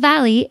 Death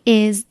Valley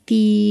is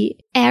the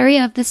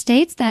area of the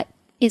States that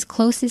is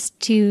closest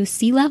to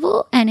sea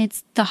level, and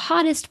it's the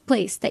hottest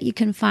place that you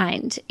can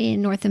find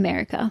in North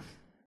America.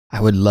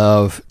 I would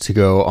love to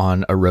go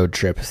on a road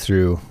trip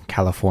through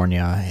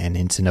California and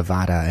into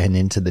Nevada and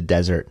into the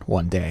desert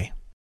one day.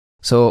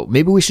 So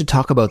maybe we should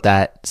talk about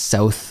that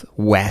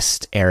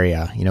southwest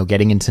area. You know,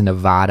 getting into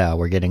Nevada,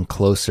 we're getting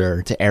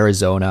closer to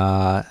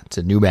Arizona,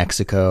 to New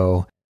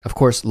Mexico. Of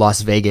course,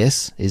 Las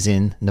Vegas is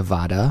in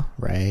Nevada,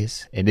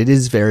 right? And it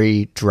is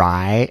very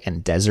dry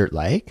and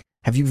desert-like.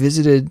 Have you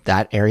visited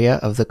that area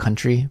of the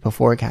country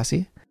before,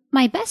 Cassie?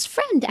 My best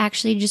friend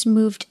actually just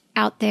moved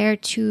out there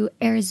to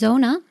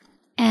Arizona,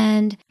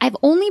 and I've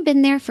only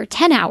been there for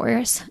 10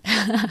 hours.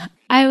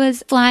 I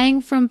was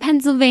flying from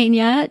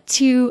Pennsylvania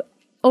to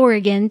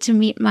Oregon to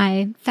meet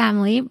my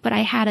family, but I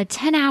had a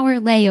 10-hour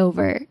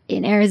layover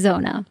in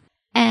Arizona.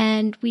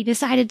 And we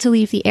decided to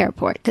leave the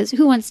airport because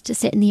who wants to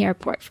sit in the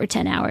airport for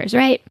 10 hours,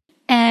 right?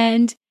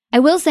 And I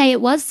will say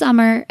it was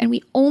summer and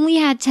we only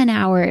had 10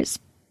 hours,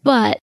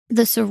 but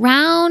the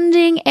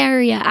surrounding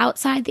area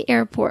outside the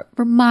airport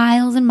for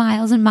miles and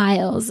miles and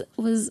miles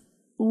was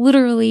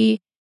literally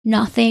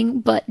nothing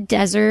but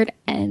desert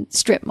and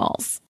strip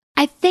malls.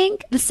 I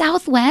think the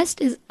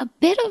Southwest is a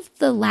bit of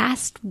the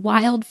last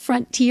wild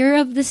frontier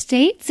of the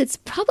states. It's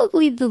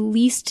probably the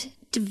least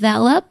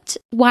developed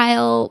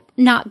while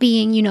not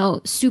being,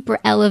 super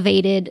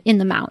elevated in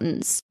the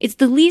mountains. It's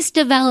the least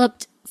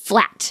developed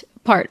flat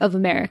part of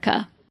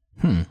America.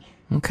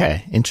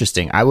 Okay.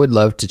 Interesting. I would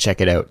love to check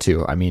it out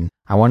too. I mean,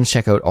 I want to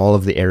check out all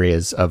of the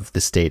areas of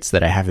the states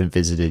that I haven't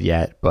visited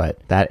yet,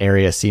 but that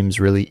area seems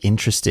really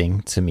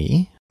interesting to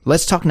me.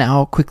 Let's talk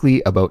now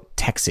quickly about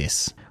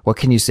Texas. What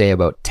can you say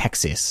about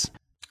Texas?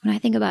 When I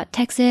think about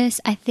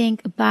Texas, I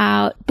think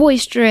about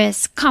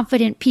boisterous,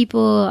 confident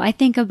people. I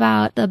think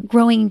about the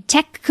growing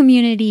tech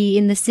community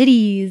in the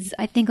cities.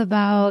 I think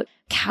about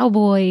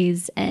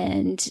cowboys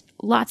and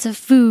lots of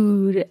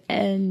food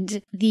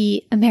and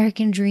the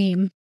American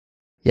dream.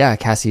 Yeah,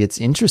 Cassie, it's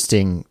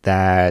interesting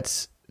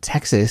that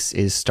Texas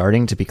is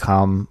starting to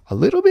become a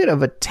little bit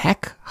of a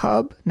tech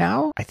hub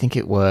now. I think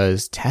it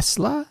was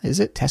Tesla. Is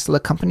it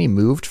Tesla company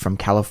moved from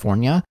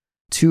California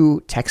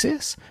to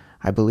Texas,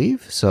 I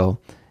believe. So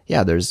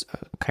yeah, there's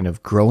a kind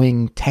of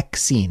growing tech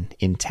scene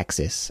in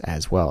Texas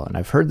as well. And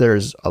I've heard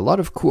there's a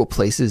lot of cool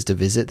places to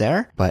visit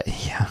there, but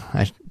yeah,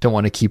 I don't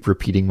want to keep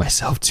repeating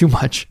myself too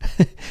much.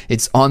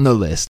 It's on the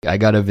list. I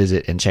got to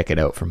visit and check it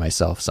out for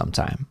myself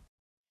sometime.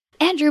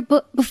 Andrew,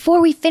 but before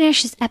we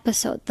finish this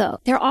episode, though,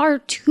 there are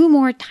 2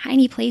 more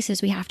tiny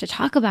places we have to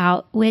talk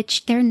about,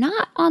 which they're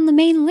not on the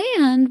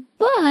mainland,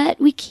 but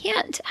we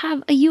can't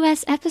have a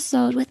U.S.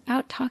 episode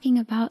without talking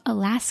about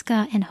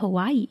Alaska and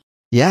Hawaii.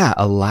 Yeah,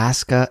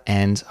 Alaska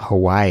and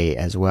Hawaii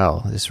as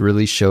well. This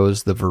really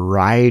shows the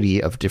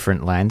variety of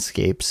different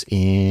landscapes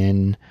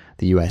in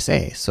the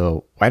USA.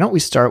 So why don't we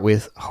start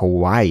with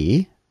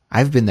Hawaii?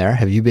 I've been there.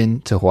 Have you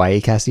been to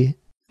Hawaii, Cassie?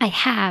 I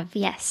have,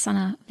 yes, on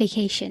a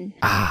vacation.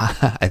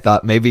 I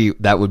thought maybe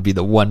that would be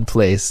the one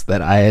place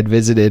that I had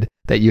visited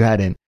that you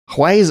hadn't.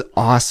 Hawaii is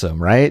awesome,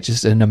 right?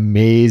 Just an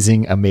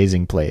amazing,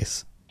 amazing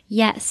place.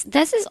 Yes,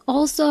 this is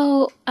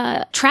also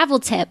a travel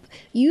tip.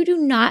 You do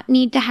not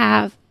need to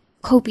have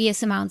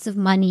copious amounts of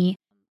money.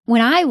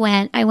 When I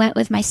went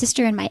with my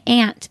sister and my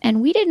aunt,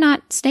 and we did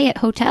not stay at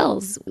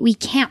hotels. We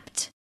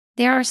camped.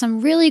 There are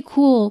some really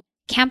cool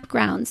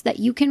campgrounds that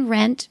you can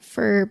rent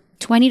for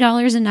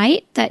 $20 a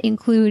night that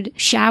include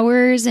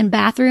showers and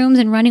bathrooms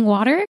and running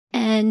water.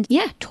 And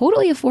yeah,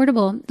 totally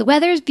affordable. The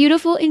weather is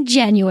beautiful in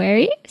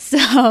January,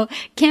 so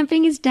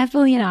camping is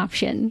definitely an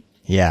option.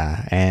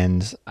 Yeah,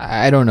 and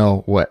I don't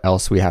know what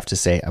else we have to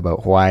say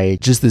about Hawaii.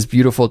 Just this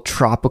beautiful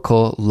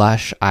tropical,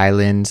 lush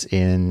island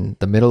in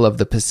the middle of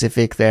the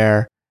Pacific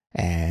there.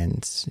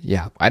 And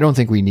yeah, I don't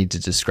think we need to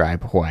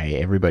describe Hawaii.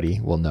 Everybody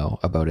will know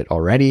about it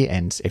already.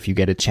 And if you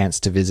get a chance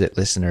to visit,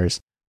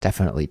 listeners,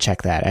 definitely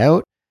check that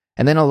out.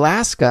 And then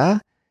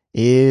Alaska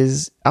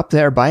is up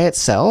there by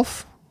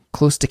itself,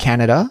 close to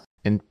Canada.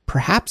 And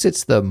perhaps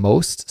it's the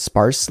most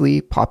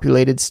sparsely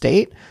populated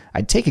state.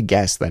 I'd take a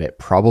guess that it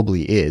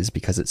probably is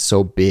because it's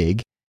so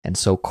big and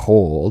so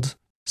cold.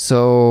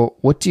 So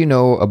what do you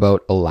know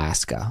about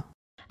Alaska?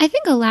 I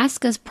think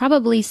Alaska is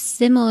probably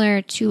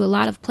similar to a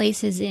lot of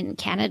places in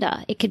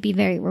Canada. It could be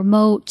very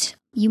remote.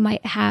 You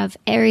might have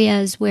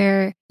areas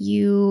where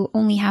you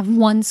only have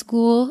one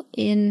school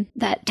in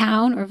that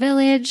town or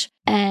village.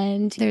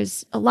 And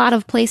there's a lot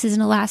of places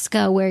in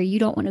Alaska where you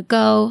don't want to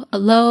go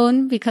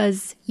alone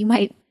because you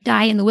might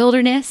die in the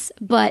wilderness,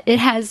 but it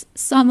has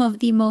some of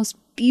the most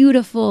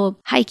beautiful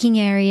hiking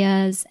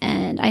areas.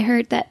 And I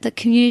heard that the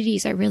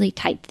communities are really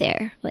tight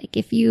there. Like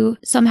if you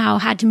somehow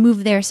had to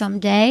move there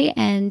someday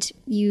and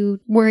you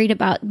worried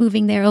about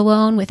moving there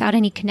alone without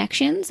any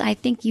connections, I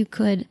think you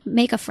could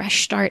make a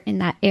fresh start in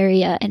that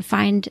area and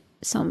find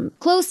some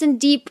close and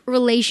deep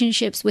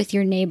relationships with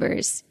your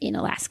neighbors in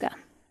Alaska.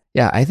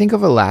 Yeah, I think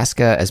of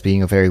Alaska as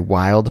being a very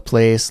wild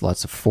place,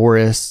 lots of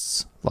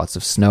forests, lots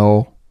of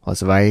snow,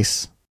 lots of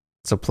ice.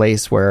 It's a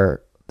place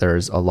where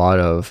there's a lot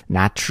of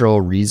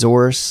natural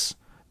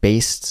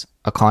resource-based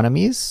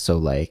economies. So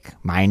like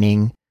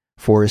mining,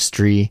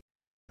 forestry,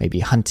 maybe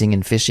hunting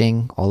and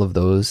fishing, all of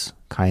those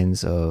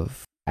kinds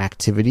of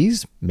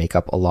activities make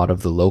up a lot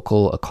of the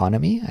local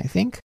economy, I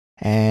think.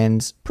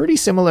 And pretty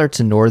similar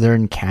to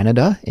northern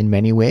Canada in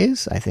many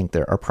ways. I think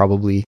there are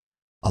probably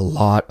a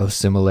lot of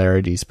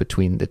similarities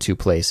between the two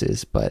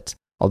places. But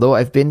although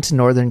I've been to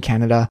northern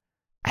Canada,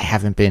 I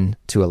haven't been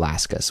to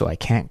Alaska, so I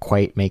can't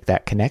quite make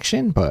that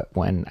connection. But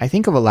when I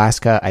think of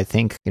Alaska, I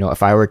think,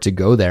 if I were to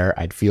go there,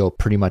 I'd feel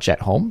pretty much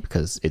at home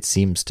because it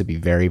seems to be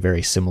very,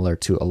 very similar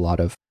to a lot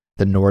of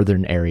the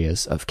northern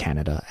areas of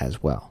Canada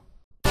as well.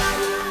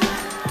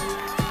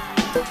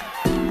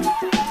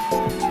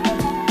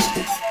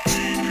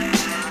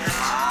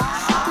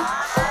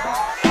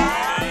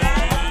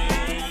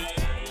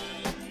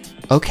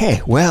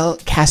 Okay, well,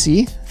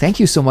 Cassie, thank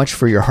you so much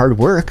for your hard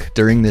work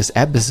during this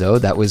episode.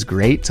 That was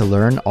great to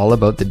learn all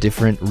about the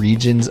different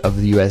regions of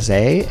the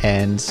USA,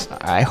 and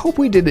I hope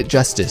we did it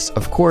justice.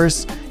 Of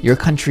course, your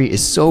country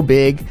is so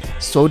big,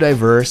 so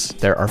diverse.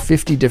 There are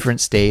 50 different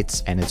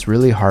states, and it's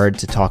really hard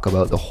to talk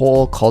about the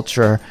whole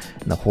culture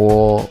and the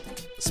whole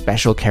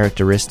special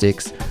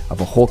characteristics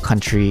of a whole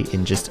country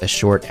in just a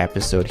short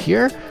episode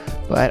here.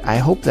 But I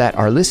hope that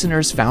our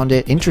listeners found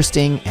it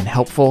interesting and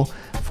helpful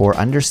for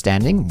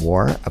understanding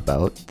more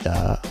about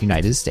the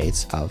United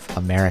States of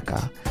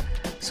America.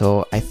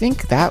 So I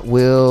think that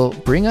will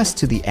bring us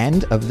to the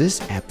end of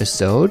this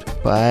episode,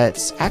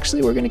 but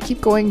actually we're going to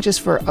keep going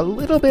just for a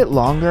little bit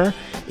longer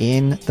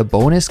in the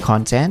bonus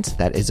content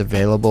that is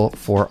available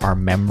for our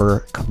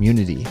member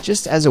community,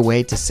 just as a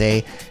way to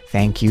say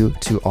thank you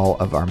to all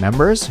of our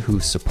members who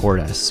support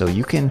us. So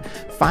you can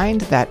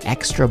find that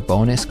extra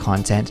bonus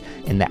content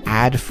in the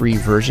ad-free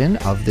version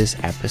of this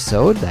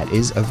episode that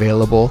is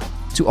available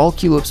to all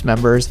Culips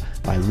members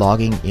by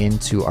logging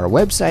into our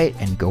website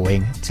and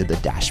going to the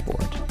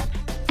dashboard.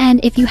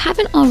 And if you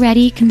haven't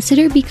already,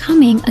 consider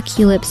becoming a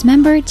Culips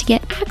member to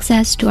get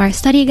access to our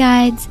study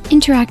guides,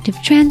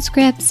 interactive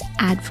transcripts,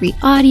 ad-free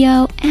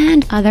audio,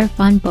 and other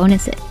fun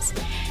bonuses.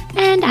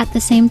 And at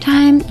the same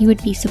time, you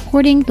would be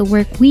supporting the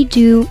work we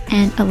do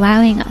and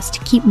allowing us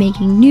to keep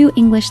making new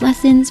English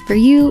lessons for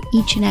you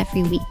each and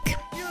every week.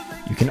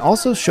 You can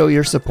also show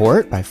your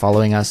support by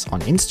following us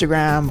on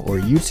Instagram or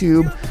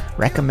YouTube,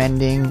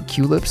 recommending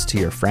Culips to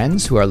your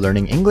friends who are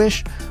learning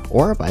English,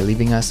 or by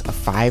leaving us a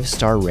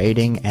 5-star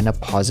rating and a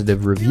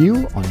positive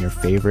review on your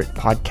favorite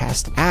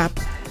podcast app.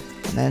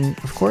 And then,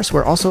 of course,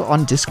 we're also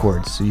on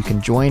Discord, so you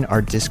can join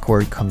our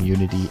Discord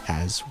community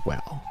as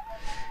well.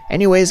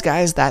 Anyways,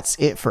 guys, that's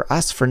it for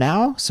us for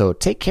now. So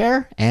take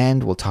care,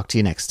 and we'll talk to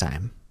you next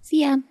time.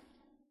 See ya.